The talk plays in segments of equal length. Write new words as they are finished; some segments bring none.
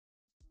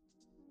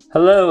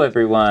Hello,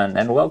 everyone,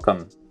 and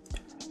welcome.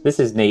 This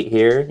is Nate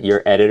here,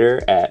 your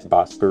editor at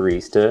Boss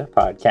Barista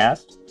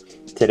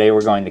Podcast. Today,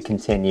 we're going to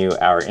continue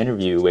our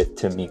interview with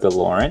Tamika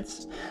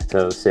Lawrence.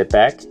 So sit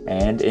back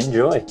and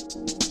enjoy.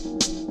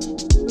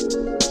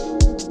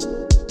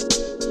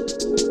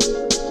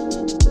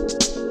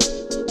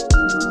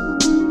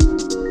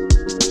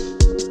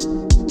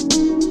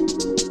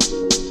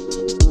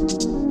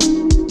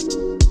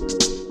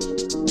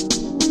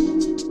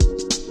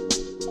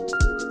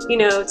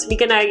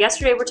 Tamika and I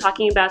yesterday were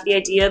talking about the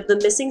idea of the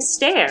missing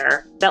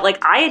stare that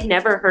I had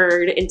never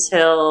heard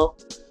until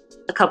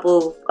a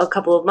couple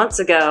of months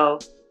ago,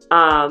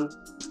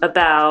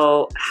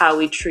 about how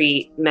we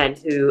treat men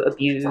who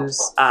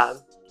abuse,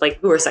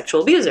 who are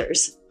sexual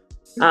abusers.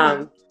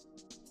 And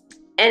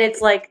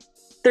it's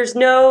there's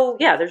no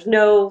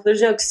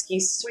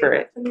excuse for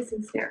it. The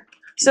missing stare.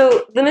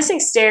 So the missing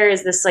stare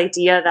is this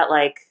idea that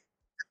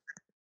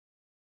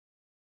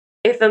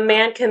if a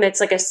man commits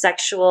a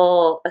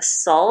sexual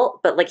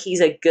assault, but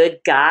he's a good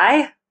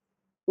guy,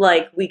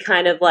 we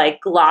kind of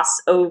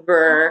gloss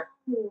over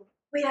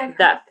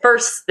that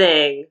first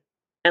thing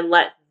and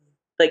let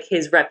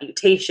his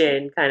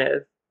reputation kind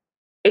of,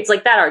 it's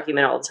that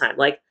argument all the time.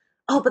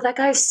 Oh, but that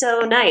guy's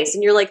so nice.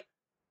 And you're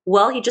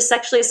well, he just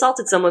sexually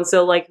assaulted someone.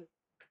 So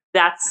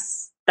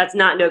that's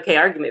not an okay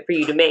argument for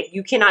you to make.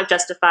 You cannot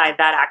justify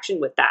that action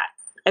with that.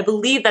 I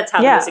believe that's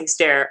how the missing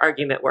stare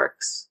argument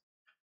works.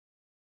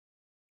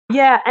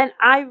 Yeah, and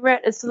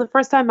so the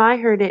first time I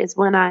heard it is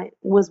when I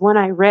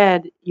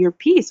read your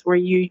piece where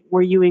you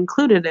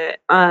included it.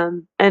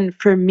 And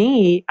for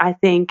me, I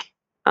think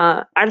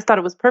I just thought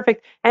it was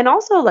perfect. And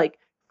also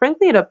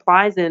frankly it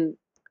applies in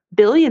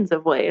billions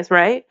of ways,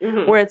 right?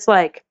 Mm-hmm. Where it's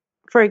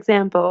for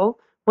example,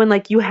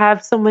 when you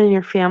have someone in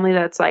your family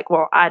that's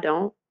well, I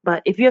don't,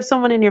 but if you have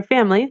someone in your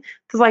family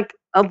that's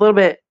a little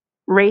bit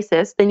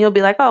racist, then you'll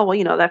be oh,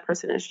 well, that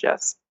person is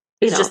just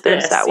just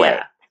there's that way.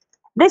 Yeah.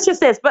 This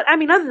just is. But I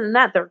mean, other than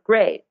that, they're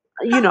great,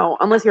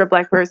 unless you're a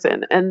black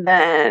person. And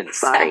then,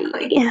 sorry,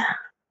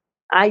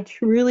 I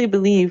truly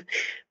believe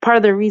part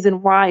of the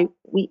reason why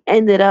we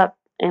ended up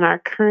in our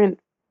current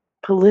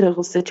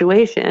political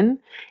situation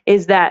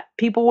is that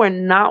people were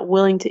not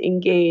willing to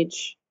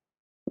engage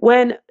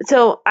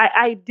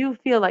I do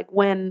feel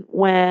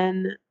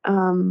when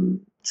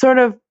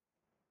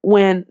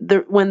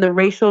the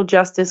racial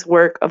justice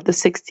work of the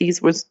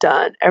 60s was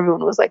done,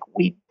 everyone was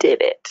we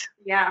did it.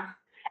 Yeah.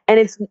 And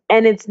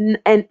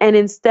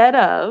instead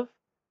of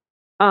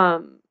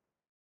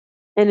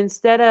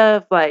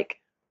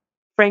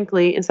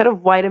frankly, instead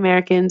of white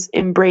Americans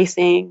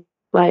embracing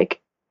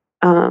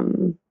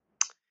I'm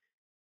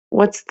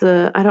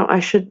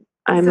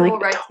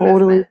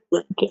totally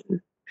blanking.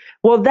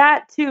 Well,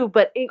 that too,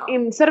 but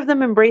instead of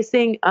them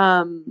embracing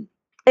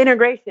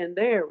integration,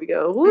 there we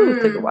go. Ooh,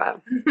 it took a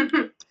while.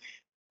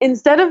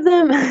 instead of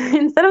them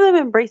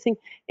embracing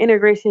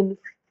integration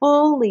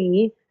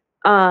fully,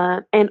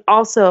 and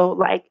also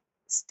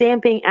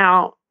stamping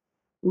out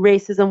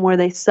racism where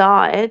they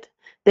saw it,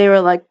 they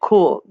were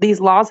cool, these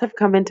laws have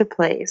come into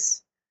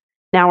place.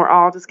 Now we're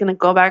all just going to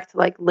go back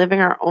to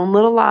living our own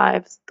little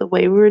lives the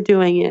way we were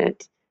doing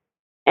it.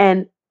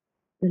 And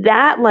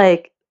that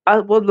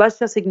well, let's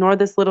just ignore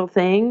this little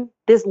thing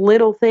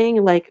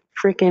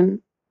freaking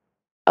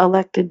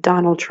elected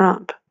Donald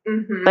Trump.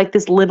 Mm-hmm.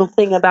 This little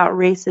thing about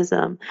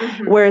racism,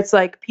 mm-hmm. where it's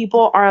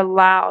people are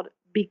allowed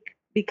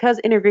because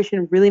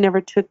integration really never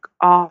took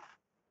off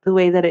the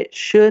way that it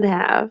should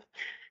have,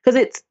 because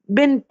it's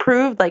been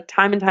proved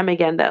time and time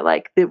again that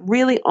the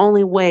really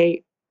only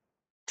way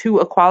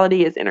to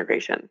equality is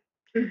integration.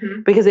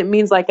 Mm-hmm. Because it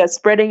means a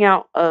spreading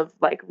out of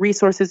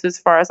resources as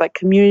far as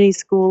community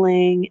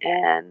schooling,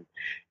 and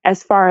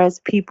as far as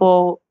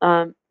people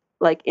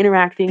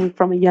interacting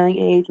from a young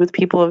age with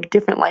people of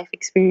different life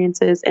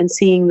experiences, and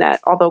seeing that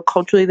although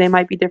culturally they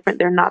might be different,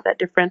 they're not that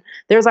different.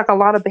 There's a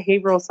lot of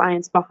behavioral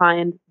science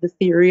behind the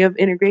theory of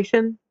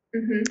integration.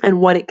 Mm-hmm.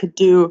 And what it could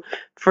do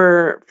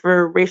for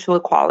racial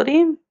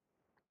equality.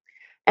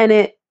 And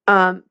it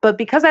but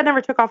because that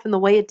never took off in the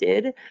way it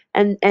did,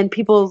 and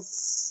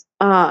people's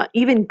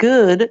even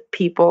good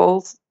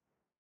people's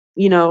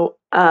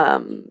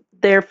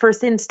their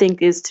first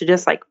instinct is to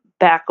just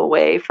back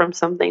away from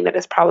something that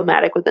is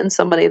problematic within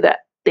somebody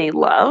that they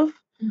love.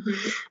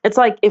 Mm-hmm. It's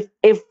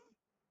if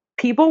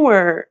people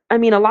were, a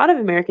lot of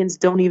Americans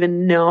don't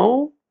even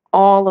know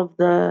all of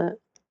the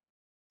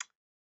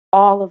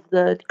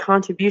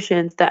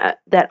contributions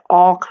that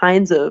all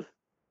kinds of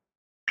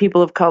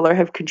people of color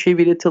have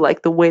contributed to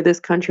the way this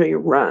country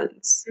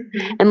runs.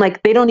 Mm-hmm. And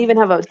they don't even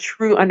have a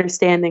true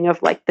understanding of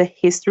the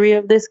history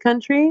of this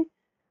country,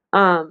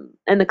 and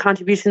the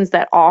contributions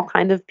that all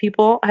kind of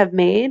people have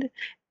made.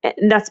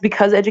 And that's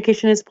because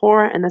education is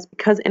poor, and that's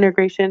because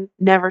integration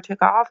never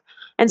took off.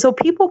 And so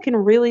people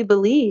really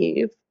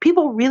believe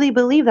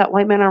that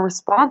white men are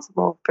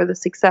responsible for the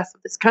success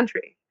of this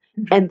country.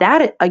 And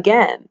that,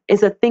 again,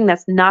 is a thing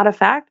that's not a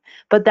fact.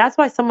 But that's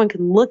why someone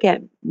can look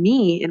at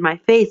me in my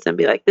face and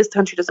be like, this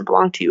country doesn't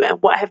belong to you.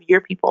 And what have your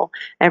people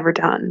ever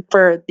done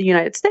for the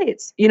United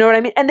States? You know what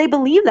I mean? And they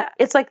believe that.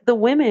 It's like the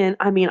women,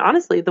 I mean,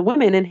 honestly, the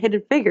women in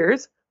Hidden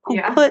Figures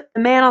who put a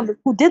man on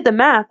who did the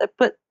math that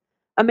put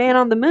a man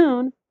on the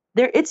moon.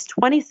 It's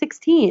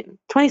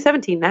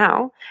 2017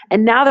 now.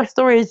 And now their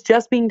story is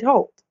just being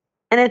told.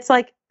 And it's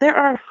like, there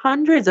are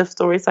hundreds of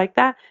stories like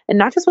that. And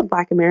not just with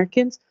Black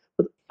Americans,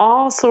 with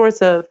all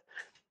sorts of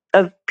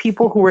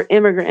people who were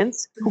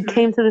immigrants who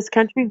came to this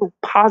country, who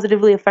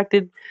positively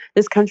affected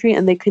this country,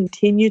 and they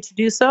continue to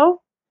do so.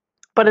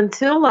 But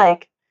until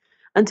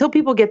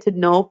people get to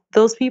know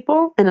those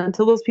people, and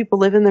until those people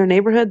live in their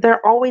neighborhood,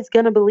 they're always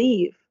gonna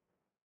believe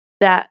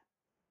that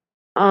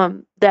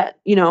that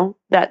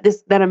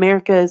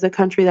America is a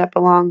country that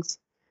belongs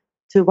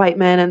to white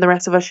men, and the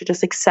rest of us should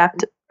just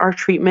accept our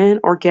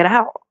treatment or get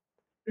out.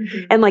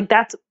 And like,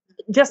 that's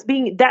just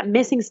being that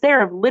missing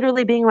stare of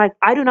literally being like,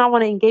 I do not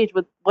want to engage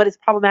with what is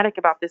problematic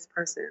about this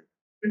person.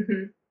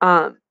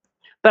 But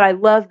I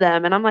love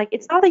them. And I'm like,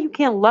 it's not that you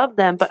can't love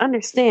them, but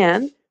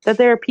understand that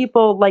there are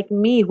people like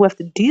me who I have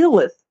to deal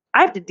with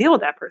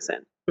that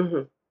person.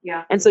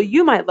 Yeah. And so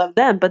you might love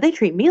them, but they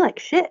treat me like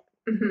shit.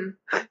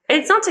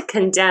 It's not to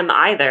condemn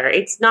either.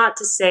 It's not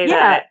to say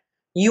that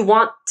you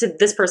want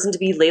this person to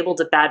be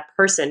labeled a bad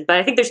person. But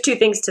I think there's two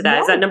things to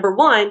that. Is that, number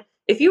one,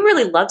 if you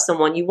really love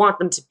someone, you want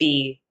them to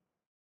be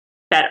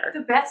better.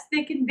 The best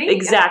they can be.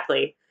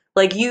 Exactly.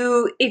 Like,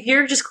 if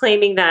you're just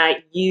claiming that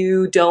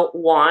you don't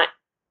want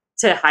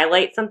to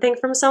highlight something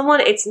from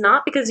someone, it's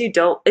not because you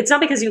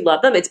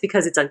love them, it's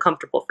because it's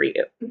uncomfortable for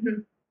you.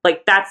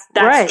 Like, that's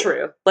right.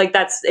 True. Like,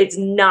 it's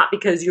not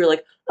because you're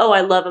like, oh,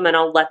 I love him and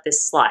I'll let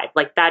this slide.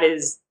 Like, that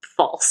is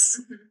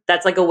false.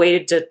 That's like a way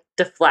to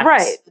deflect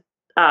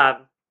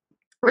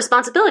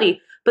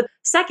responsibility. But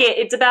second,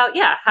 it's about,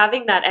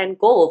 having that end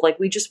goal of like,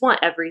 we just want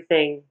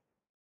everything.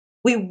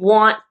 We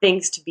want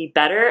things to be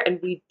better,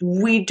 and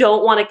we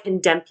don't want to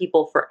condemn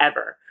people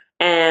forever.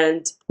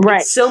 And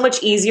it's so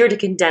much easier to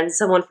condemn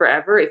someone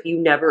forever if you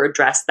never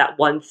address that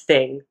one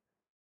thing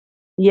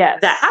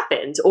that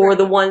happened, or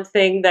the one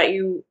thing that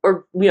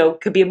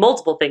could be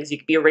multiple things. You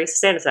could be a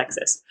racist and a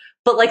sexist.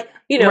 But like,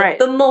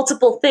 the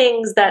multiple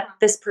things that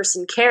this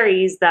person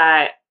carries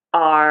that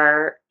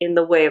are in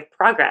the way of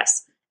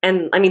progress.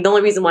 And I mean, the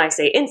only reason why I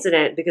say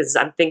incident, because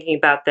I'm thinking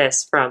about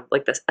this from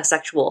like a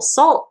sexual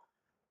assault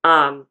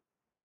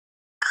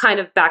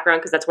kind of background,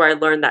 because that's where I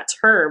learned that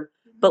term.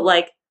 But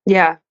like,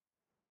 when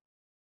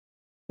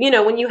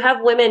you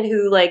have women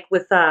who like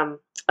with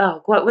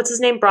what's his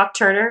name, Brock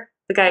Turner,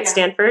 the guy at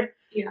Stanford.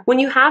 When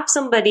you have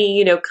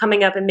somebody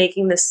coming up and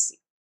making this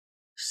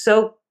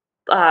so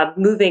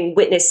moving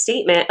witness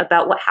statement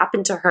about what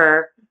happened to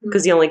her,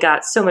 because he only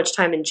got so much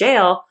time in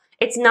jail,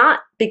 it's not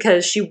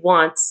because she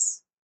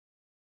wants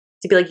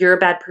to be like, you're a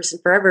bad person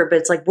forever, but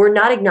it's like, we're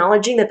not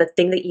acknowledging that the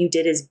thing that you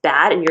did is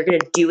bad and you're going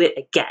to do it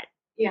again.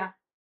 Yeah.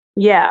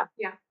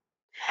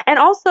 And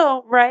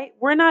also, right,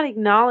 we're not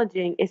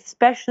acknowledging,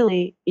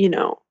 especially,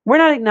 we're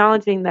not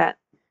acknowledging that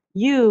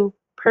you,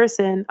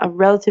 person of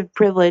relative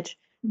privilege,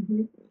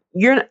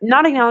 you're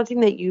not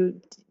acknowledging that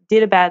you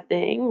did a bad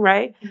thing,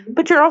 right?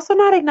 But you're also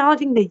not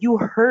acknowledging that you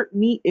hurt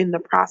me in the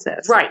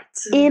process. Right.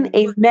 In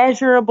a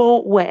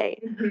measurable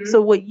way.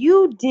 So what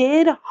you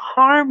did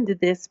harmed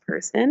this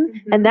person,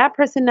 and that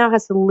person now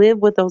has to live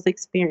with those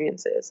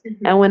experiences.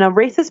 And when a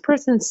racist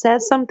person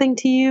says something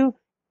to you,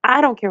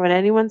 I don't care what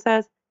anyone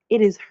says, it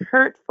is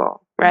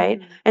hurtful,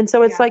 right? And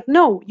so it's like,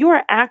 no, you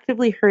are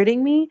actively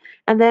hurting me,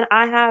 and then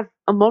I have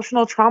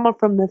emotional trauma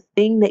from the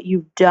thing that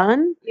you've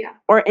done.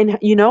 Or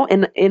in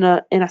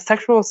a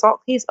sexual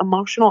assault case,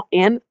 emotional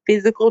and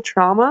physical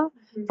trauma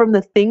from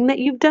the thing that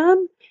you've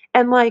done.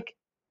 And like,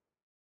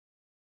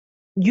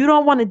 you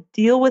don't want to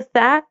deal with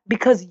that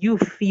because you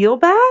feel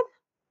bad.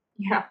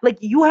 Like,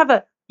 you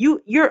have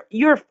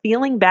you're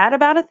feeling bad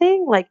about a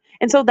thing. Like,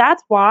 and so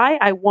that's why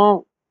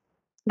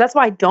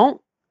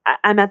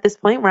I'm at this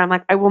point where I'm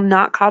like, I will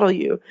not coddle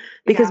you,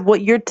 because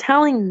what you're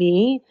telling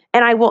me,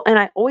 and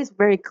I always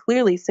very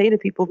clearly say to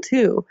people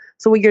too,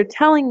 so what you're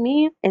telling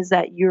me is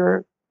that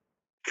your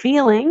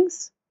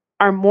feelings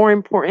are more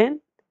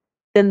important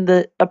than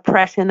the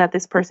oppression that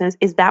this person is.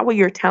 Is that what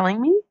you're telling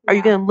me? Are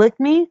you going to look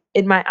me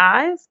in my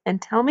eyes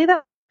and tell me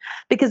that?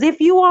 Because if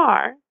you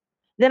are,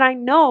 then I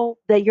know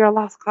that you're a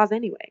lost cause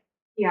anyway.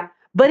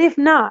 But if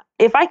not,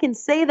 if I can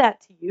say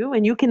that to you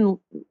and you can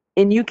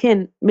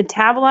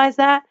metabolize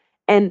that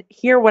and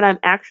hear what I'm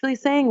actually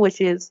saying,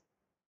 which is,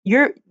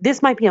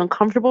 this might be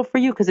uncomfortable for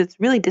you because it's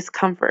really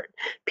discomfort.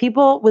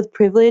 People with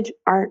privilege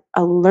are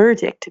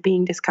allergic to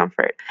being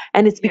discomfort,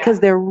 and it's because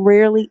they're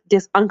rarely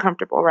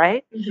uncomfortable,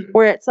 right?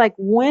 Where it's like,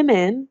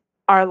 women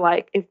are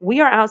like, if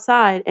we are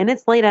outside and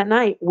it's late at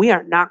night, we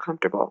are not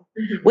comfortable.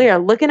 We are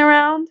looking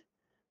around.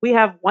 We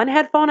have one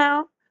headphone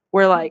out.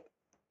 We're like,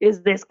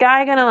 is this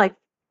guy gonna like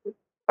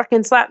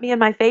fucking slap me in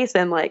my face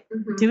and like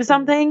do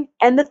something?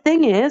 And the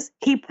thing is,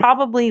 he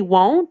probably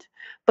won't,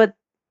 but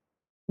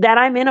that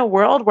I'm in a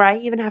world where I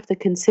even have to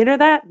consider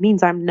that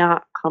means I'm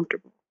not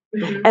comfortable.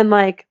 Mhm. And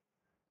like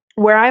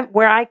where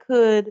I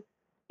could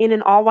in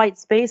an all white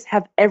space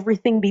have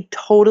everything be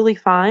totally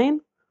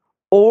fine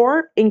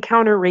or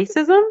encounter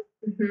racism,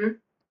 Mhm.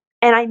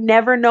 and I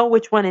never know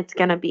which one it's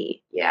gonna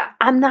be. Yeah.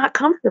 I'm not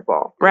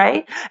comfortable,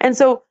 right? And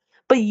so,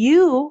 but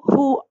you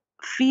who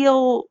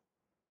feel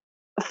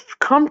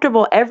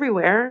comfortable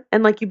everywhere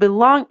and like you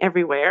belong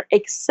everywhere,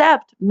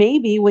 except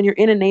maybe when you're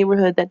in a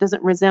neighborhood that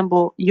doesn't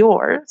resemble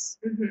yours.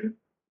 Mhm.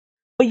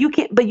 But you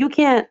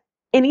can't,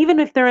 and even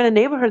if they're in a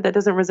neighborhood that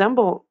doesn't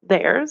resemble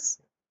theirs,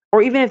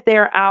 or even if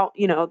they're out,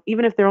 you know,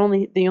 even if they're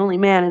only the only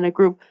man in a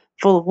group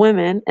full of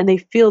women and they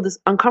feel this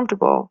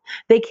uncomfortable,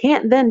 they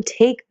can't then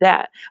take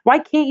that. Why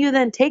can't you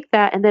then take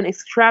that and then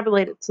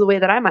extrapolate it to the way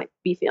that I might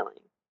be feeling?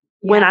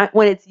 Yeah.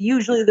 When it's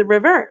usually the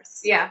reverse.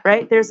 Yeah.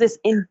 Right? There's this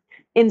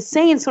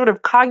insane sort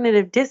of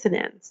cognitive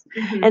dissonance.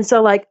 Mhm. And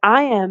so like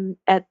I am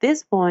at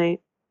this point,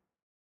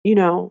 you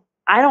know,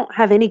 I don't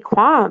have any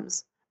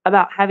qualms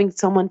about having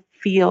someone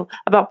feel,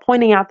 about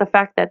pointing out the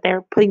fact that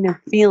they're putting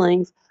their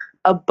feelings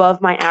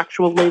above my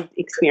actual lived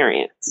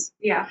experience.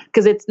 Yeah.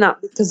 Because it's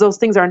not, because those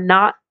things are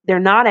not, they're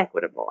not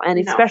equitable.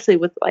 And No. especially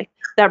with like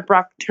that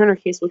Brock Turner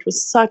case, which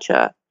was such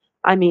a,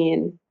 I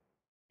mean,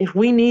 if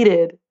we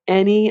needed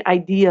any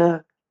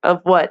idea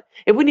of what,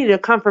 if we needed a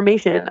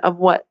confirmation of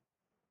what,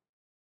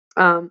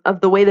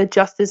 of the way the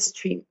justice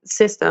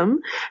system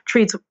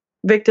treats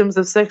victims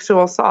of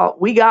sexual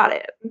assault, we got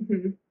it.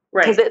 Mhm.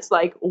 Because Right. it's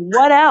like,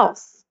 what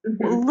else?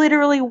 Mhm.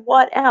 Literally,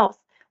 what else?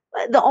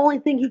 The only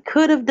thing he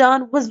could have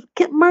done was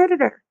get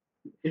murdered her.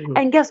 Mhm.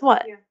 And guess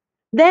what? Yeah.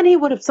 Then he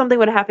would have, something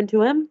would have happened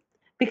to him,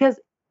 because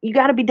you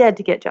got to be dead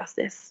to get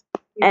justice.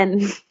 Yeah.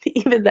 And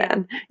even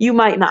then, you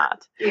might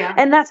not. Yeah.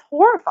 And that's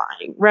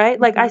horrifying, right?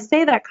 Like, I Mhm.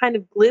 say that kind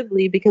of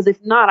glibly because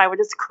if not, I would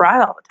just cry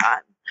all the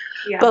time.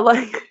 Yeah. But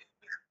like,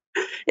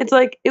 it's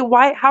like,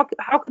 why? How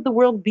could the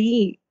world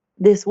be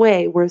this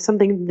way, where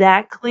something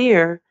that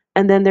clear,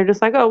 and then they're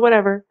just like, oh,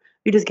 whatever.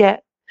 You just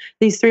get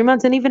these 3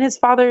 months, and even his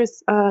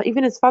father's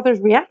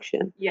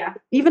reaction, Yeah.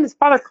 even his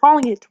father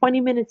calling it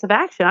 20 minutes of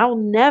action. I will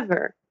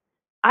never.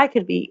 I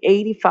could be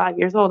 85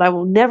 years old. I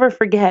will never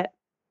forget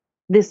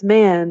this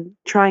man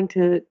trying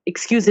to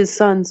excuse his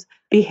son's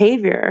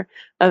behavior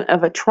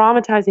of a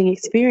traumatizing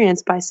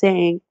experience by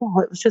saying, "Oh,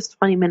 it was just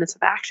 20 minutes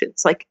of action."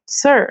 It's like,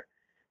 sir,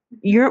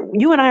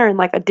 you and I are in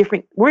like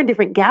we're in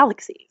different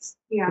galaxies.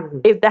 Yeah.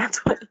 If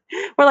that's what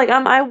we're like,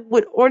 I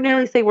would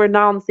ordinarily say we're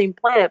not on the same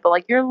planet, but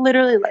like you're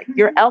literally like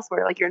you're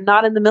elsewhere, like you're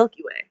not in the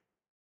Milky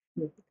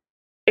Way.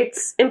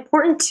 It's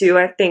important too,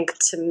 I think,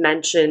 to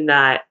mention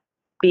that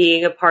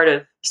being a part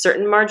of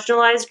certain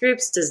marginalized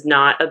groups does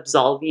not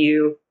absolve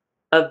you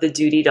of the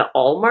duty to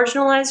all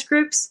marginalized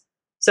groups.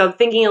 So I'm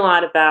thinking a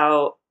lot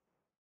about,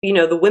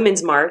 the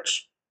Women's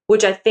March,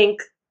 which I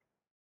think,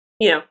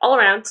 all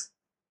around,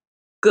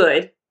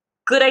 good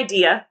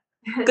idea,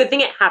 good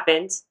thing it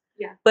happened.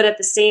 Yeah. But at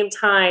the same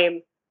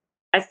time,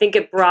 I think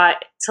it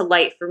brought to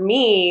light for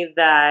me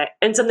that,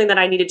 and something that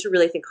I needed to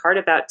really think hard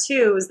about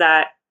too, is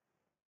that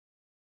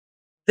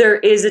there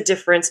is a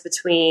difference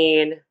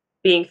between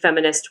being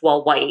feminist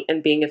while white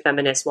and being a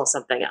feminist while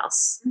something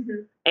else.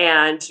 Mm-hmm.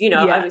 And,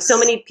 I mean, so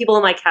many people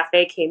in my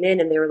cafe came in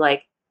and they were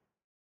like,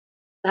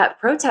 that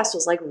protest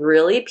was like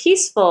really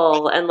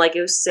peaceful and like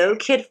it was so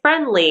kid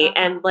friendly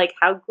and like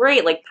how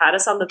great, like pat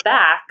us on the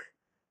back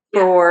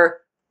for,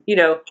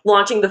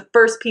 launching the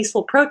first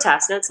peaceful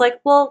protest. And it's like,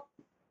 well,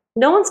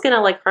 no one's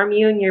gonna like harm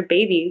you and your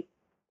baby,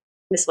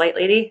 Miss White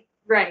Lady.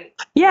 Right.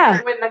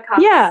 Yeah. When the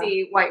cops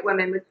see white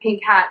women with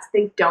pink hats,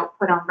 they don't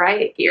put on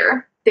riot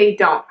gear. They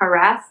don't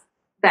harass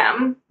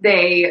them.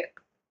 They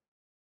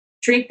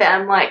treat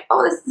them like,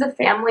 oh, this is a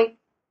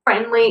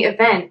family-friendly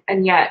event.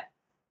 And yet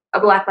a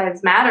Black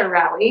Lives Matter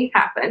rally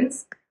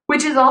happens,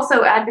 which is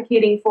also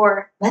advocating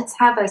for let's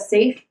have a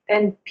safe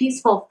and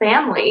peaceful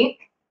family,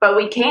 but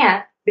we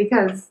can't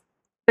because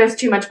there's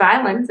too much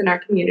violence in our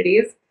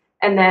communities.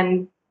 And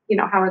then,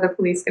 how are the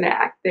police going to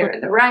act? They're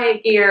in the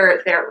riot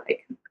gear. They're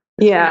like,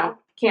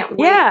 can't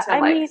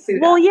wait to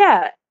suit up.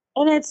 Yeah.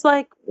 And it's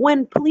like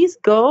when police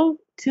go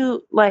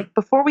to like,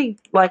 before we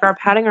like are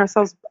patting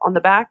ourselves on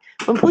the back,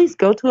 when police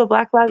go to a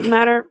Black Lives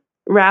Matter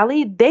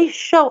rally, they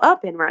show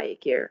up in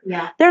riot gear.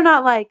 Yeah. They're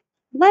not like,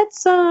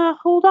 let's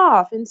hold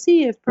off and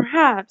see if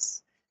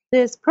perhaps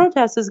this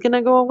protest is going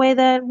to go away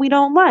that we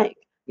don't like.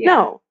 Yeah.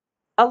 No.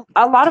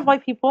 A lot of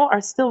white people are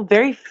still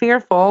very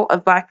fearful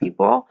of Black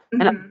people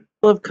and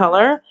people of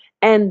color.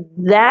 And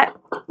that,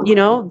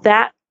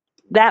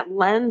 that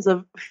lens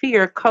of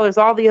fear colors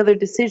all the other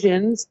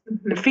decisions,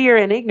 fear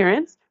and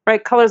ignorance,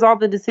 right? Colors all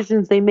the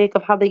decisions they make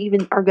of how they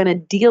even are going to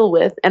deal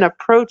with and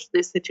approach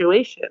this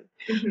situation.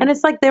 And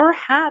it's like there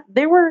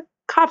were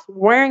cops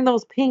wearing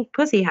those pink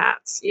pussy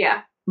hats.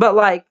 Yeah. But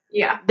like,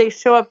 they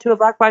show up to a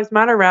Black Lives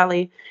Matter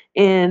rally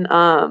in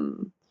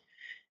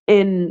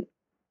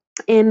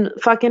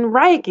fucking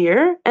riot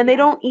gear, and they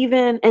don't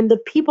even, and the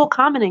people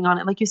commenting on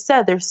it, like you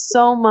said, there's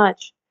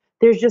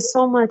just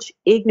so much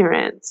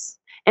ignorance.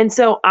 And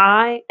so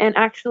Ashley and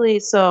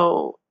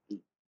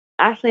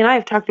I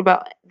have talked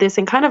about this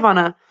and kind of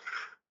on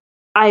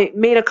I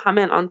made a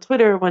comment on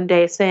Twitter one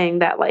day saying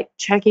that like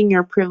checking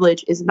your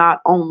privilege is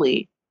not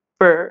only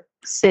for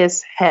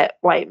cis het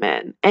white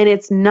men, and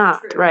it's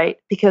not. True. Right,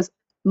 because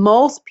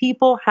most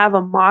people have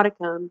a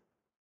modicum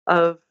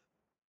of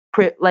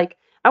like,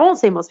 I won't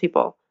say most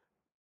people.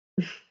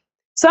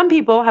 Some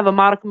people have a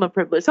modicum of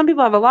privilege. Some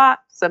people have a lot.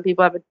 Some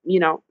people have a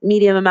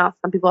medium amount.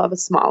 Some people have a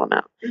small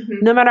amount.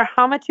 Mm-hmm. No matter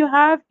how much you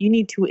have, you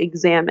need to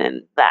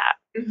examine that.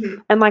 Mm-hmm.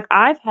 And like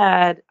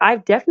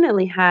I've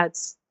definitely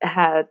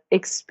had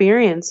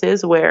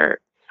experiences where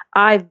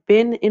I've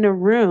been in a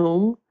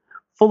room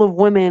full of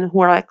women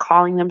who are like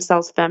calling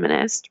themselves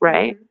feminist,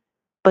 right? Mm-hmm.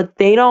 But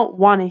they don't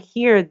want to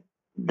hear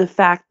the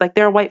fact, like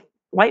they're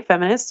white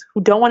feminists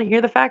who don't want to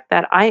hear the fact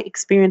that I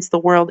experience the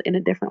world in a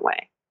different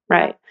way,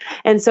 right?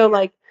 And so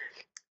like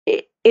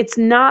it's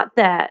not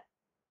that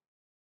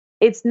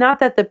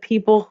the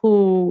people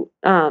who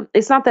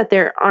it's not that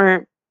there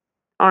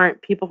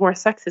aren't people who are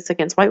sexist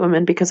against white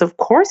women, because of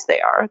course they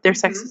are. They're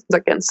Mm-hmm. sexist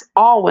against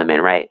all women,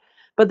 right?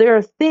 But there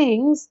are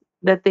things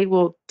that they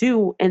will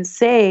do and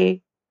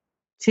say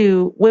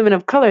to women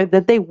of color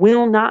that they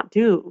will not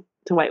do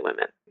to white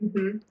women.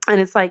 Mm-hmm.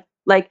 And it's like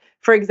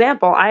for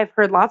example, I've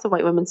heard lots of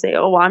white women say,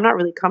 "Oh, well, I'm not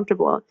really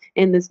comfortable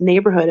in this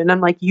neighborhood." And I'm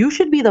like, "You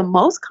should be the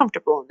most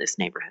comfortable in this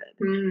neighborhood."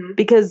 Mm-hmm.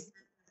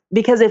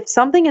 Because if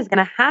something is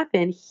going to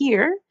happen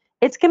here,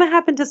 it's going to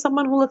happen to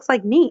someone who looks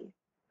like me.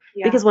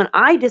 Yeah. Because when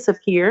I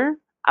disappear,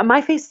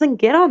 my face doesn't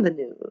get on the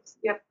news.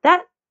 Yep.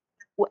 That,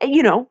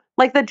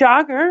 like the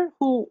jogger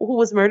who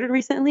was murdered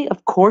recently,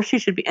 of course she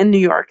should be in New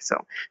York. So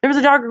there was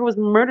a jogger who was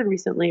murdered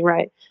recently,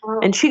 right?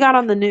 Oh. And she got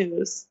on the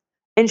news.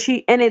 And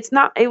it's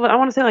not, I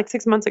want to say like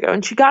 6 months ago,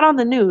 and she got on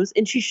the news,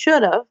 and she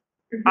should have,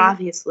 Mm-hmm.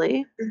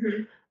 obviously.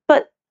 Mm-hmm.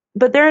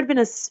 But there had been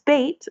a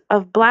spate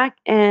of Black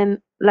and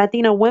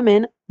Latina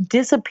women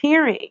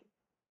disappearing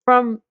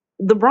from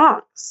the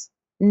Bronx.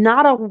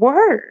 Not a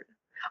word.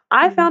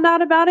 I Mhm. found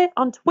out about it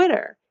on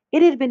Twitter.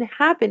 It had been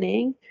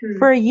happening Hmm.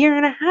 for a year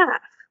and a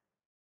half.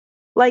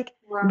 Like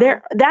Wow.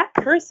 that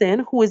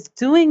person who is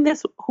doing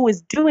this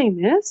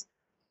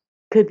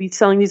could be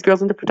selling these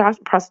girls into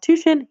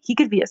prostitution. He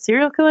could be a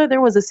serial killer.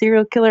 There was a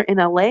serial killer in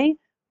LA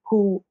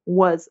who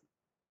was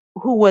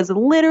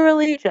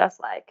literally just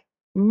like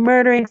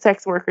murdering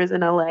sex workers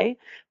in LA,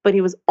 but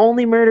he was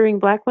only murdering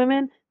Black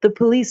women. The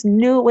police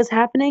knew it was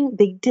happening.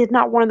 They did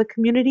not warn the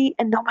community,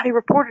 and nobody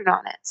reported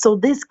on it. So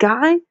this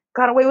guy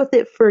got away with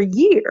it for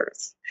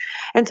years.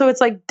 And so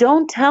it's like,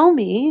 don't tell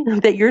me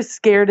that you're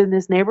scared in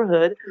this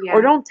neighborhood, Yeah.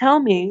 or don't tell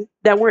me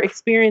that we're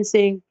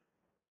experiencing,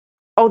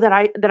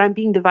 that I'm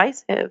being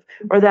divisive,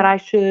 or that I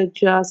should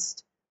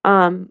just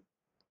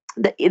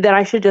that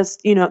I should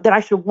just, that I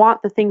should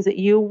want the things that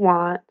you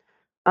want,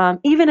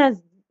 even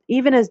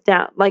as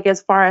down, like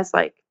as far as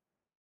like,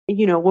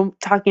 when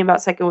talking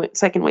about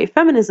second wave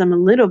feminism a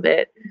little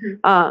bit.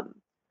 Mhm.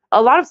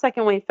 A lot of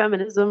second wave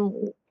feminism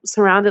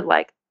surrounded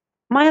like,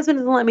 my husband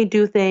doesn't let me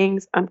do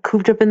things, I'm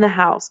cooped up in the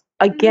house.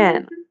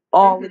 Again,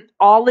 Mhm.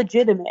 all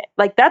legitimate.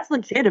 Like that's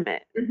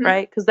legitimate, Mhm.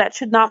 right? Because that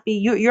should not be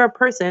you. You're a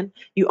person.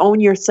 You own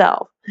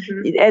yourself,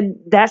 Mhm. and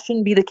that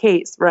shouldn't be the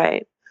case,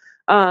 right?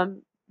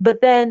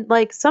 But then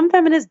like some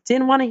feminists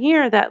didn't want to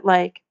hear that.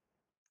 Like,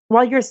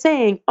 while you're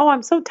saying, "Oh,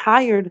 I'm so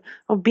tired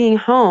of being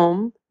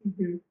home,"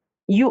 Mhm.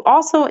 you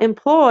also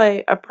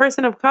employ a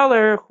person of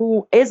color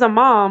who is a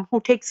mom who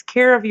takes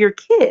care of your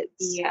kids.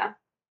 Yeah.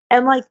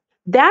 And like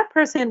that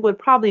person would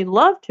probably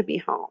love to be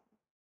home.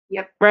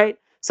 Yep. Right?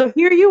 So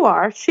here you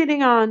are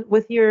shitting on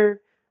with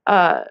your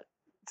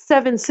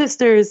seven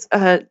sisters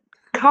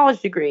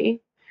college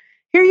degree.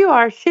 Here you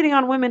are shitting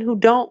on women who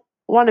don't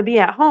want to be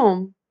at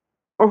home,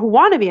 or who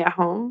want to be at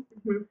home,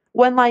 Mhm.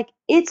 when like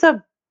it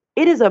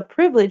is a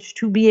privilege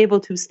to be able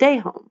to stay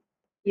home.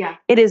 Yeah.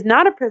 It is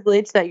not a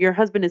privilege that your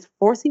husband is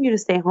forcing you to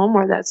stay home,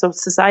 or that so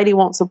society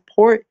won't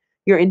support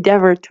your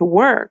endeavor to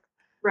work.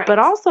 Right. But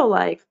also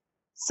like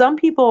some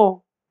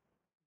people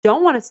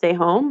don't want to stay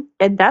home,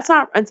 and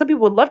some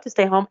people would love to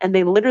stay home and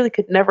they literally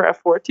could never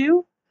afford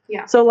to.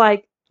 Yeah. So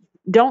like,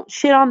 don't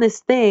shit on this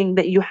thing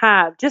that you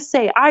have. Just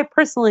say, I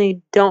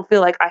personally don't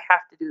feel like I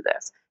have to do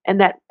this.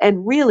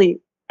 And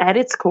really at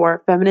its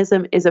core,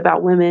 feminism is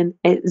about women.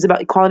 It is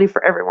about equality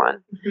for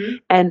everyone.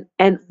 Mhm.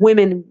 And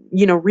women,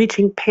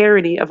 reaching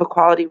parity of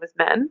equality with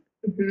men.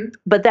 Mhm.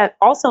 But that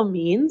also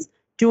means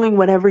doing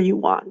whatever you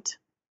want.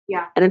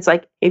 Yeah. And it's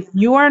like, if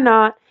you are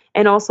not,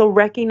 and also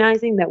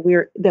recognizing that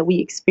we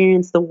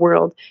experience the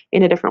world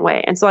in a different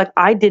way. And so like,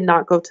 I did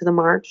not go to the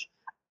march.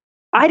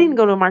 I didn't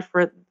go to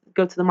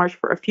the march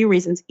for a few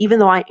reasons, even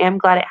though I am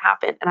glad it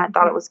happened and I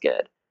thought it was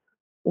good.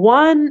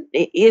 One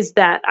is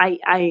that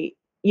I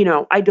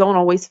don't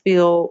always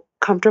feel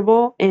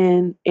comfortable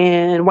in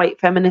white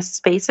feminist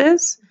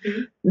spaces,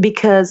 Mhm.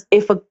 because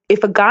if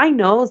a guy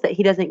knows that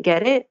he doesn't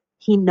get it,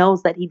 he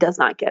knows that he does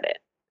not get it.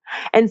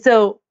 And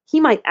so he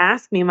might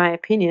ask me my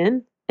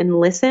opinion and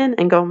listen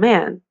and go,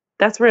 man,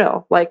 that's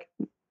real. Like,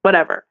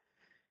 whatever.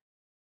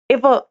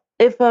 If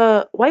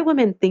a white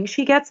woman thinks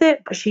she gets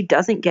it, but she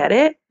doesn't get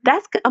it,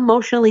 that's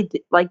emotionally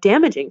like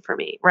damaging for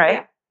me,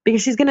 right?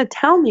 because she's going to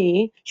tell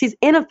me she's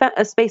in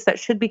a space that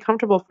should be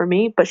comfortable for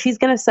me, but she's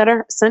going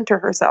to center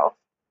herself.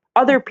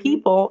 Other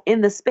people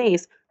in the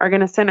space are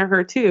going to center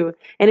her too.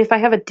 And if I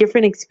have a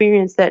different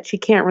experience that she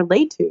can't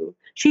relate to,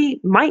 she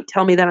might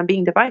tell me that I'm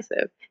being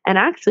divisive. And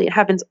actually, it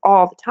happens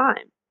all the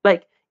time.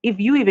 Like if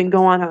you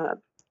go on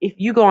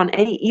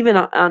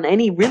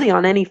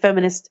any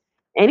feminist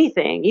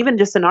anything, even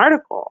just an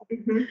article,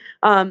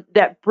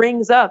 that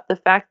brings up the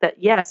fact that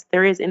yes,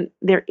 there is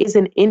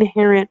an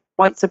inherent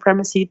white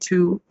supremacy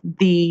to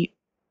the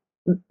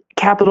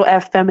capital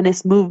F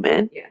feminist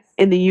movement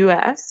in the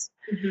U.S.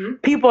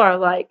 People are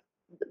like,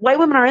 white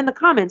women are in the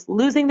comments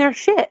losing their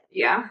shit.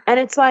 Yeah. And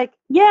it's like,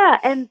 yeah,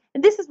 and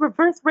this is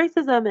reverse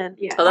racism, and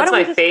Oh, that's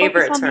my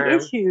favorite term. The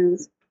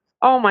issues?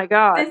 Oh my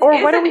God. This or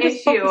is why don't an we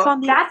just issue. focus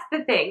on the That's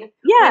the thing.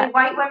 Yeah. When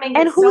white women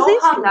And get so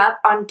whose hung issue? up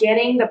on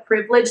getting the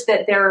privilege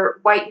that their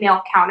white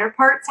male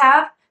counterparts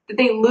have, that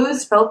they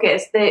lose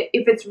focus, that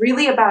if it's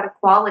really about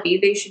equality,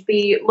 they should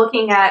be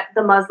looking at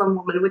the Muslim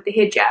woman with the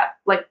hijab.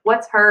 Like,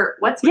 what's her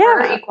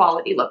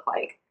equality look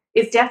like?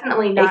 It's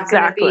definitely not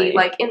going to be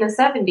like in the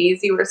 70s,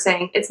 you were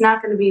saying, it's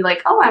not going to be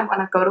like, oh, I want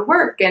to go to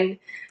work and,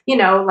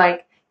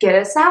 like get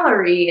a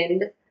salary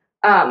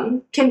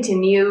and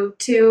continue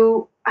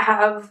to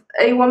have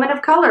a woman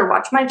of color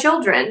watch my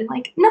children.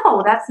 Like,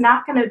 no, that's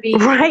not going to be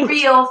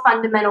real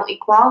fundamental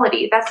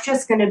equality. That's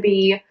just going to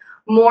be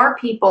more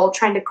people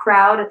trying to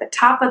crowd at the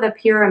top of the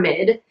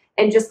pyramid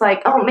and just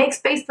like, oh, make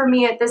space for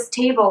me at this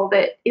table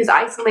that is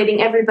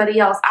isolating everybody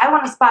else. I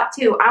want a spot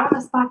too. I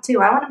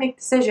want to make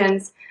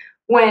decisions,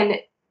 when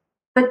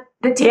the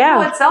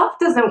table itself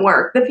doesn't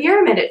work. The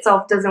pyramid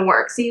itself doesn't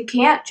work. So you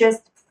can't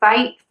just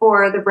fight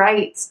for the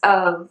rights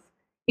of,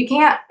 you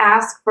can't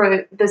ask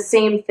for the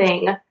same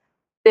thing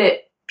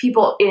that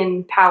people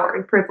in power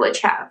and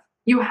privilege have.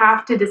 You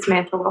have to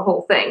dismantle the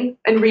whole thing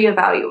and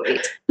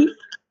reevaluate.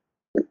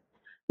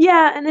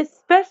 Yeah, and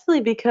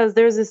especially because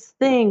there's this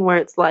thing where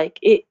it's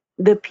like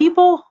the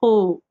people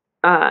who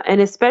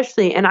and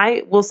especially, and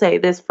I will say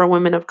this for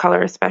women of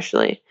color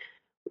especially,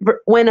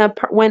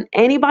 when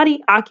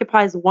anybody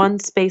occupies one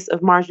space of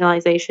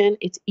marginalization,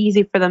 it's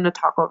easy for them to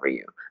talk over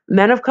you.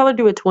 Men of color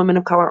do it to women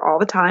of color all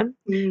the time.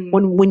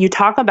 When you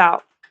talk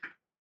about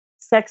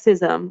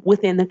sexism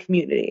within the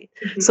community,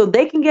 so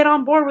they can get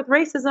on board with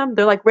racism,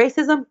 they're like,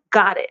 racism,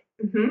 got it.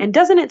 And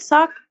doesn't it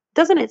suck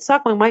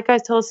when white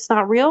guys tell us it's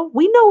not real?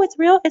 We know it's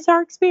real. It's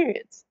our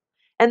experience.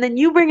 And then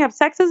you bring up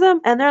sexism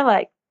and they're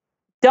like,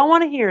 don't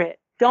want to hear it.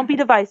 Don't be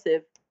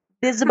divisive.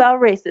 This is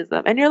about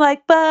racism. And you're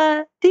like,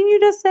 but didn't you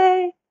just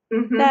say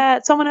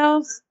that someone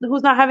else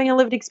who's not having a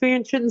lived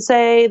experience shouldn't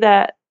say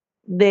that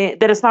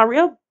it's not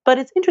real? But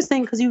it's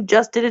interesting because you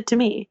just did it to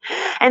me.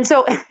 And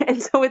so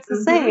it's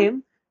the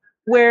same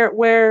where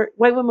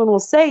white women will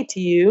say to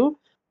you,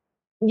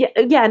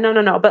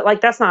 no, but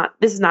like, this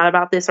is not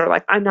about this, or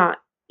like, I'm not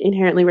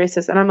inherently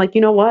racist. And I'm like,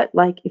 you know what?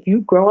 Like, if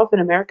you grow up in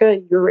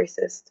America, you're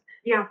racist.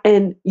 Yeah.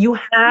 And you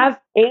have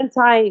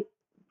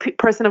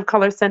anti-person of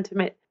color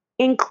sentiment,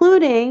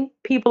 including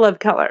people of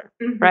color,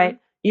 right?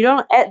 You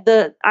don't,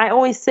 I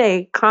always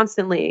say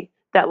constantly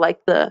that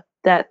like the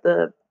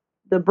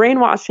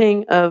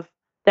brainwashing of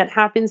that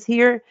happens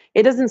here,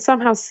 it doesn't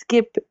somehow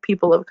skip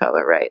people of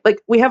color, right?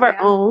 Like we have our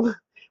own,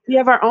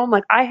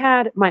 like I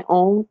had my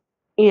own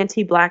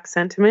anti-Black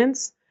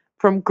sentiments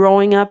from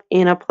growing up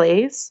in a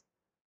place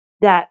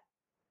where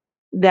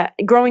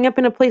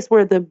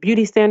the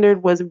beauty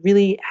standard was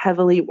really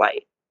heavily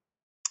white.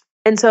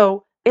 And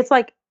so it's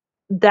like,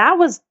 that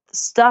was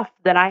stuff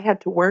that I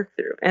had to work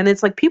through. And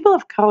it's like, people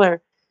of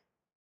color,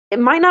 it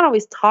might not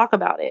always talk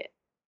about it,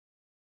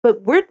 but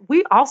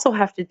we also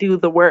have to do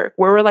the work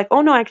where we're like,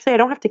 oh no, actually I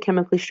don't have to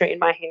chemically straighten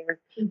my hair.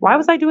 Why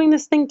was I doing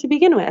this thing to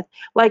begin with?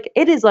 Like,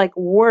 it is like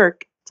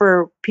work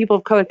for people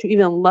of color to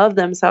even love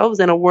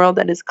themselves in a world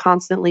that is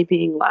constantly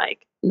being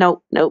like,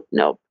 nope.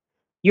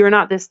 You're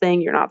not this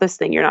thing, you're not this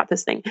thing, you're not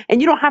this thing.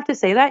 And you don't have to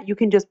say that. You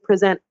can just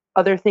present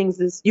other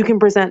things you can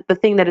present the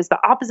thing that is the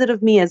opposite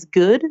of me as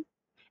good,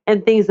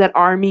 and things that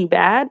are me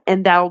bad,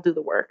 and that'll do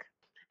the work.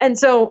 And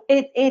so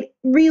it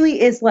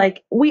really is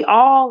like, we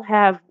all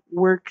have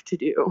work to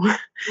do.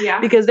 Yeah.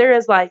 Because there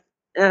is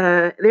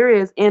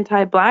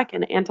anti-Black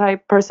and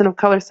anti-person of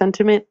color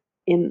sentiment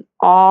in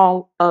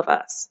all of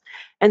us.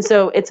 And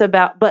so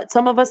but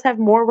some of us have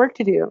more work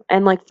to do.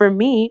 And like, for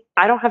me,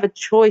 I don't have a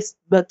choice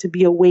but to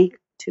be awake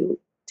to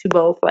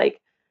both,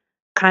 like,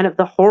 kind of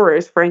the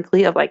horrors,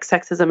 frankly, of like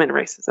sexism and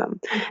racism.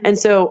 And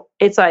so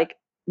it's like,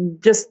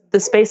 just the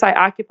space I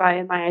occupy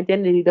in my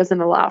identity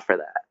doesn't allow for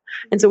that.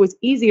 And so it's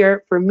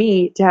easier for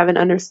me to have an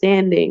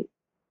understanding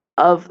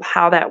of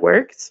how that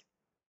works.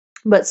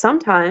 But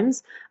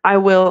sometimes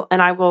I've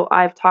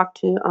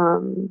talked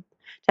to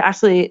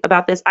Ashley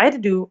about this. I had to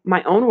do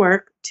my own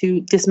work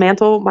to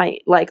dismantle my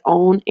like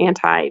own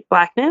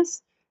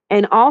anti-Blackness,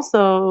 and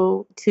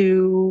also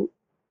to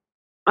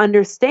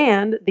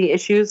understand the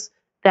issues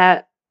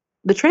that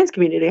the trans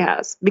community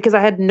has, because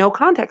I had no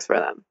context for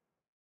them.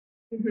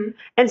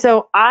 And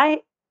so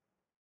I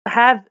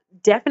have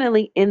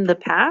definitely in the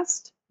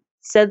past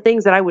said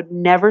things that I would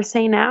never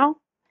say now.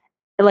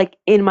 like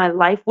in my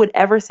life would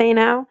ever say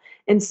now.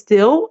 And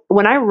still,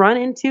 when I run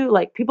into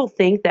like people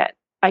think that,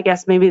 I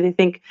guess maybe they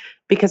think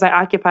because I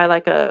occupy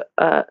like a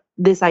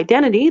this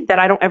identity that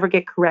I don't ever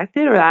get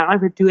corrected or that I don't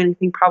ever do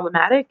anything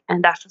problematic,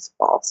 and that's just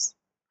false.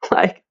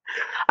 Like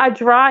I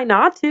try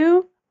not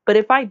to, but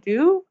if I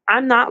do,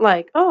 I'm not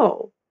like,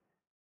 oh,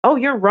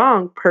 you're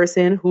wrong,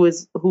 person who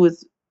is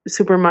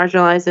super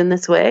marginalized in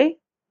this way.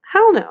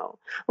 Hell no.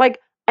 Like,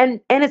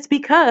 and it's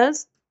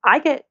because I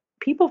get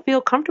people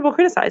feel comfortable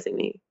criticizing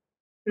me.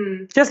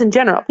 Just in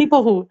general,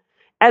 people who,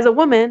 as a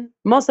woman,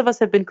 most of us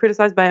have been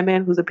criticized by a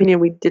man whose opinion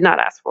we did not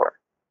ask for.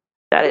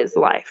 That is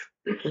life.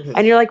 Mhm.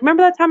 And you're like,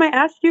 remember that time I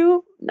asked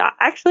you? No,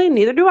 actually,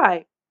 neither do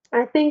I.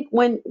 I think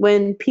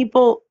when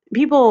people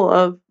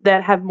of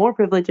that have more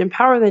privilege and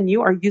power than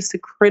you are used to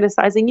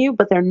criticizing you,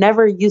 but they're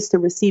never used to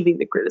receiving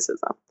the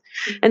criticism.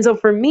 And so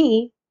for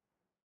me,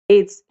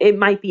 it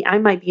might be I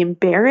might be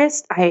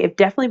embarrassed. I have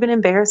definitely been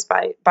embarrassed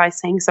by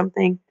saying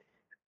something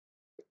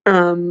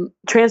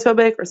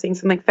transphobic or saying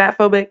something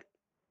fatphobic,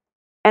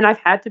 and I've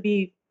had to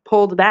be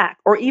pulled back,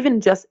 or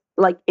even just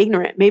like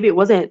ignorant. Maybe it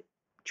wasn't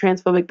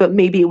transphobic, but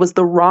maybe it was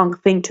the wrong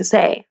thing to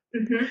say.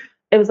 Mm-hmm.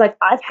 It was like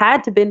I've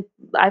had to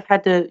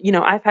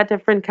have a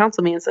friend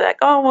counsel me and say like,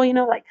 oh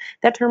well, like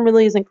that term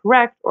really isn't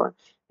correct, or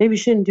maybe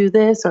you shouldn't do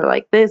this, or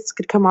like this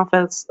could come off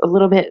as a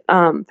little bit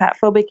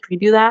fatphobic if you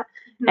do that.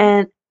 Mm-hmm.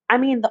 And I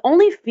mean, the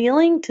only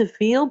feeling to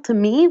feel to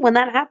me when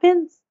that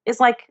happens is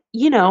like,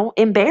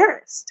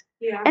 embarrassed.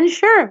 Yeah. And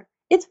sure,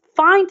 it's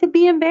fine to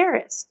be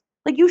embarrassed.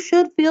 Like you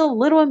should feel a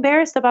little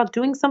embarrassed about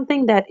doing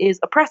something that is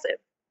oppressive.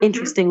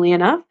 Interestingly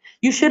enough,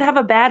 you should have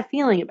a bad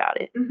feeling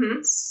about it.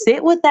 Mm-hmm.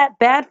 Sit with that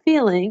bad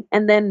feeling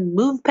and then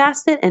move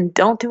past it and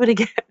don't do it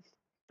again.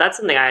 That's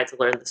something I had to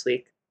learn this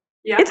week.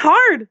 Yeah. It's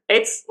hard.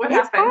 What It's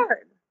happened?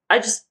 hard. I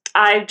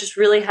just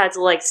really had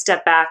to like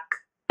step back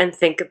and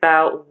think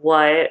about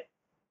what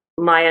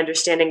my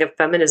understanding of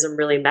feminism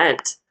really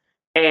meant.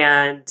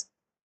 And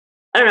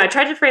I don't know, I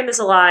tried to frame this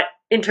a lot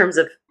in terms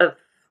of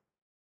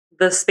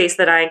the space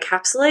that I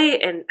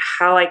encapsulate and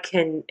how I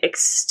can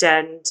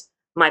extend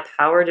my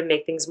power to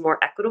make things more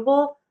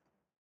equitable,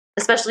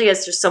 especially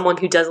as just someone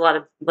who does a lot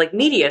of like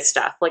media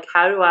stuff. Like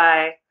how do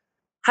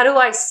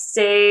I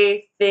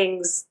say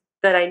things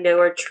that I know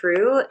are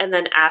true and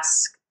then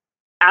ask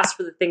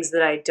for the things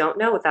that I don't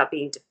know without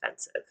being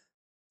defensive?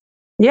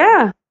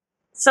 Yeah.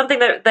 Something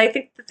that I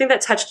think the thing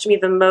that touched me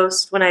the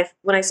most when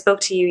I spoke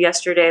to you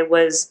yesterday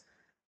was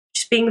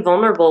just being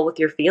vulnerable with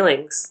your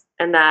feelings,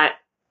 and that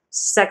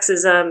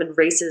sexism and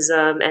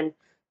racism and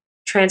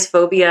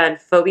transphobia and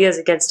phobias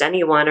against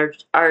anyone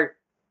are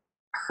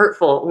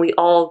hurtful, and we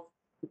all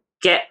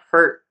get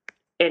hurt,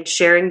 and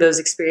sharing those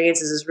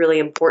experiences is really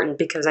important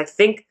because I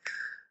think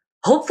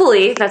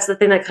hopefully that's the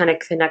thing that kind of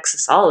connects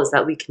us all, is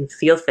that we can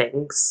feel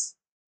things,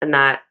 and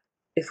that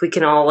if we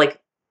can all like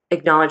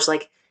acknowledge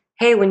like,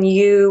 hey, when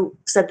you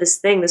said this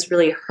thing, this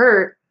really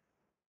hurt,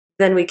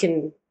 then we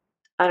can,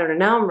 I don't know,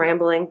 now I'm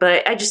rambling,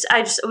 but I just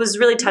was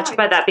really touched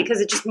by that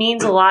because it just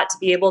means a lot to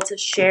be able to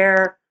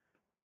share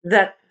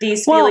that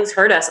these feelings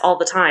hurt us all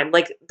the time.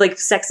 Like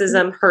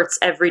sexism hurts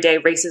every day,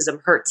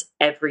 racism hurts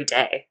every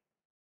day.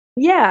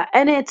 Yeah,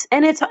 and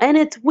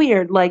it's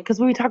weird, like, because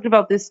we talked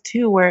about this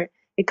too, where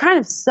it kind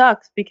of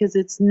sucks because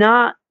it's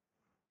not.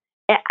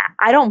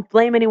 I don't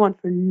blame anyone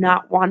for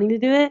not wanting to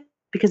do it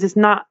because it's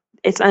not.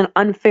 It's an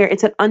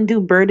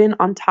undue burden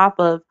on top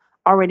of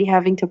already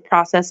having to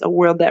process a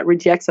world that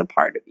rejects a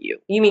part of you.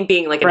 You mean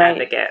being like an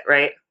advocate,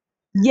 right?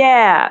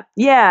 Yeah,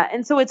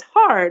 and so it's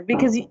hard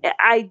because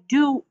I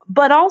do,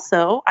 but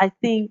also I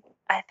think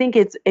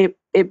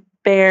it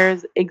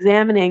bears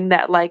examining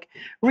that, like,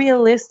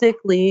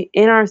 realistically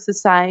in our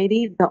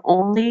society, the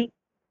only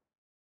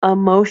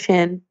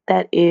emotion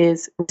that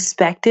is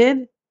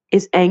respected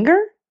is anger.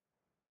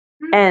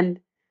 And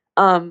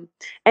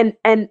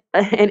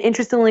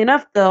interestingly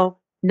enough, though,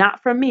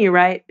 not from me,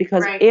 right?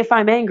 Because if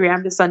I'm angry,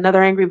 I'm just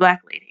another angry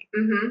black lady.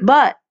 Mm-hmm.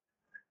 But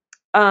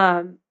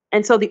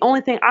and so the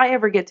only thing I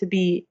ever get to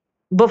be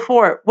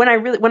before, when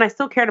I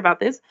still cared about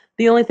this,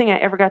 the only thing I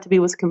ever got to be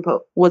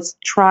was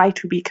try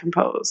to be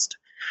composed,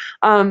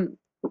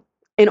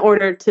 in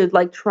order to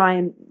like try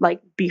and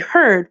like be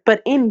heard.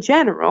 But in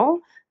general,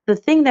 the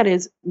thing that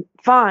is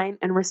fine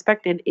and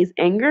respected is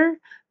anger.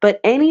 But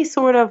any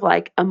sort of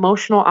like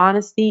emotional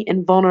honesty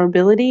and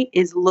vulnerability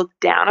is looked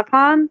down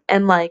upon,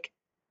 and like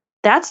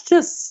that's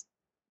just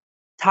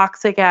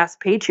toxic ass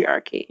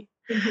patriarchy.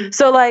 Mm-hmm.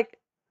 So like,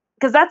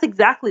 because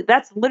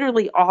that's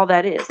literally all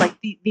that is. Like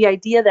the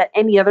idea that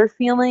any other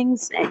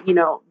feelings, and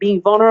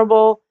being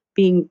vulnerable,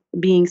 being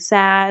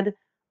sad,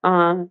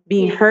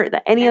 being hurt,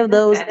 that any of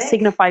those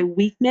signify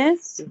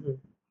weakness,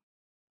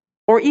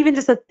 or even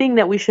just a thing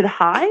that we should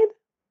hide.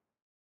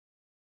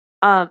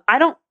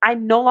 I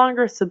no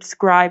longer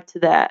subscribe to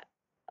that,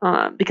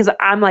 because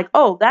I'm like,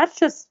 oh, that's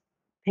just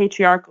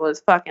patriarchal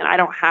as fuck, and I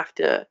don't have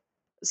to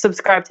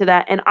subscribe to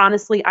that. And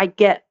honestly, I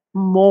get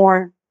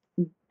more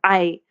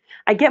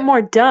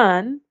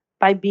done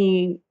by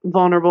being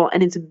vulnerable,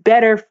 and it's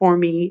better for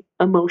me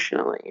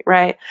emotionally,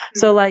 right? Mm-hmm.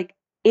 So like,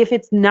 if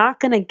it's not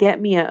gonna get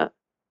me a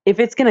if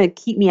it's going to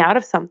keep me out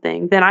of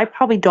something, then I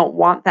probably don't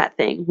want that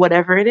thing,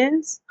 whatever it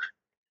is,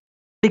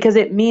 because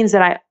it means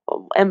that I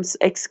am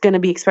going to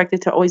be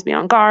expected to always be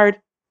on guard,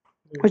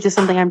 which is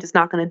something I'm just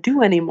not going to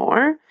do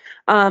anymore.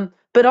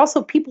 But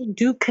also, people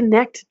do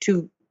connect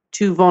to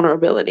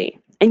vulnerability,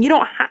 and you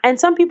don't. And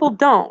some people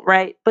don't,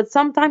 right? But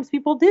sometimes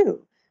people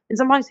do, and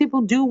sometimes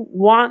people do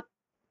want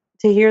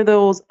to hear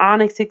those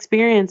honest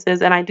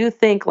experiences. And I do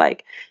think,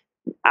 like,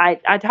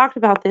 I talked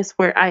about this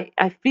where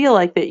I feel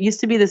like that used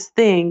to be this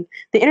thing.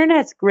 The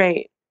internet's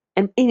great,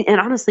 and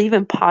honestly,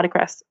 even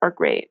podcasts are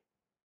great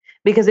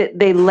because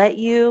they let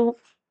you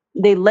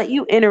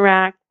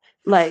interact.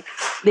 Like,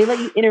 they let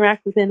you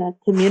interact within a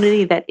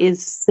community that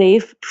is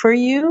safe for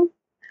you,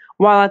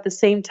 while at the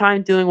same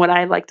time doing what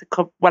I like to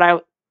call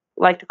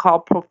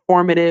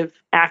performative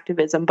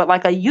activism, but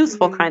like a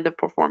useful kind of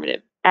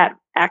performative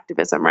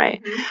activism,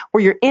 right?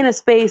 Where you're in a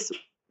space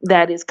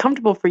that is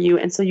comfortable for you,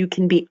 and so you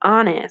can be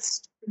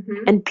honest.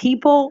 And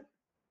people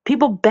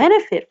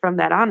benefit from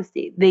that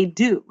honesty. They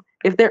do.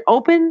 If they're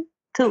open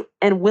to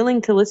and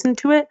willing to listen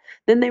to it,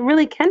 then they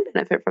really can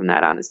benefit from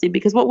that honesty.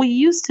 Because what we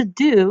used to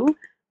do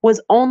was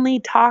only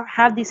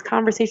have these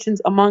conversations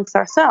amongst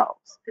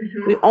ourselves.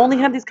 We only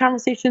had these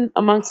conversations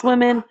amongst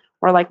women,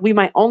 or like we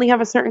might only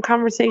have a certain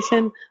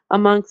conversation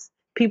amongst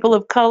people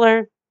of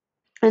color.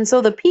 And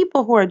so the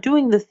people who are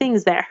doing the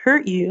things that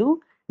hurt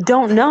you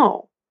don't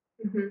know.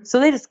 So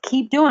they just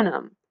keep doing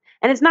them.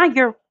 And it's not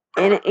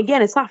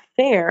it's not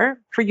fair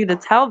for you to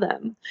tell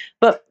them.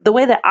 But the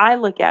way that I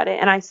look at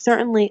it, and I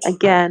certainly,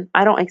 again,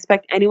 I don't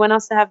expect anyone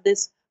else to have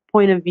this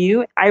point of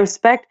view. I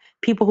respect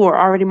people who are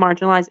already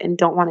marginalized and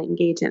don't want to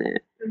engage in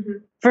it.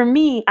 For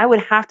me, I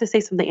would have to say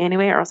something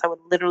anyway, or else I would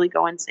literally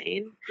go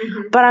insane.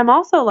 But I'm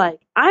also like,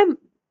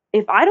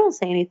 if I don't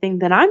say anything,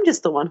 then I'm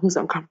just the one who's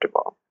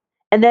uncomfortable.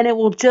 And then it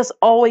will just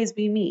always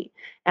be me.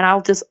 And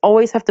I'll just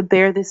always have to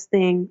bear this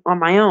thing on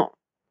my own.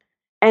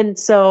 And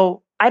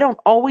so I don't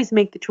always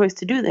make the choice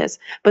to do this,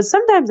 but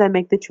sometimes I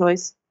make the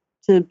choice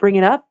to bring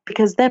it up,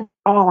 because then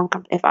we're all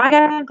uncomfortable. If I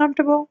get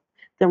uncomfortable,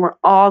 then we're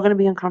all going to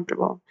be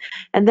uncomfortable.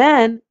 And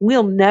then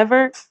we'll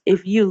never,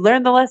 if you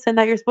learn the lesson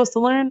that you're supposed to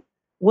learn,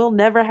 we'll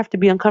never have to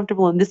be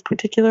uncomfortable in this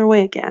particular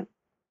way again.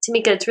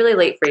 Tamika, it's really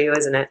late for you,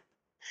 isn't it?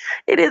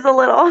 It is a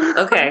little.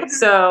 Okay,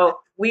 so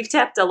we've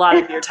tapped a lot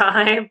of your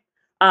time.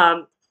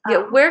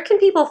 Where can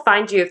people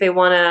find you if they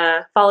want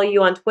to follow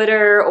you on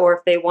Twitter, or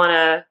if they want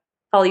to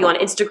follow you on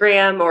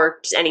Instagram, or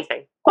just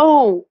anything?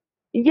 Oh,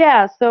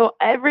 yeah. So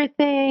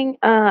everything,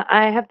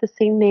 I have the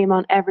same name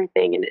on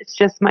everything, and it's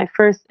just my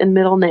first and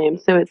middle name.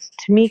 So it's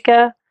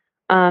Tamika,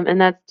 and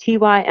that's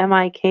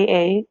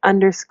TYMIKA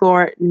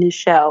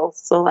 _Nichelle.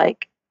 So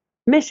like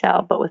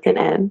Michelle, but with an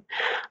N.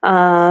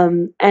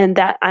 And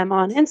that I'm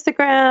on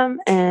Instagram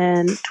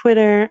and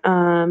Twitter,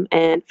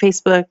 and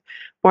Facebook,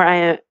 where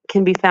I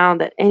can be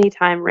found at any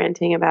time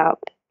ranting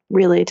about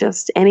really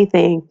just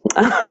anything.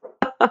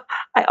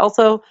 I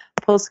also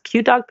post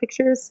cute dog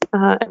pictures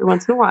every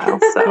once in a while.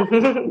 So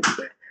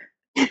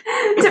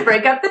to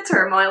break up the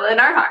turmoil in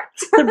our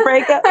hearts. to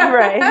break up the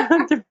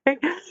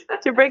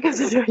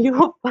turmoil, you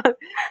will find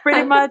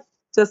pretty much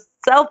just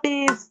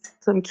selfies,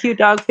 some cute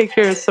dog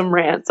pictures, some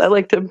rants. I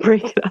like to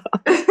break it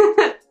up.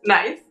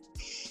 Nice.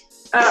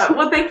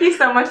 Well, thank you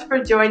so much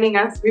for joining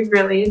us. We've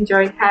really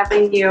enjoyed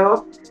having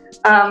you.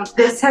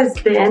 This has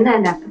been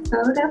an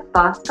episode of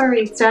Boss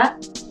Barista.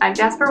 I'm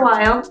Jasper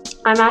Wild.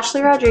 I'm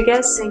Ashley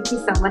Rodriguez. Thank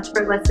you so much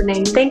for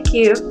listening. Thank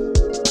you.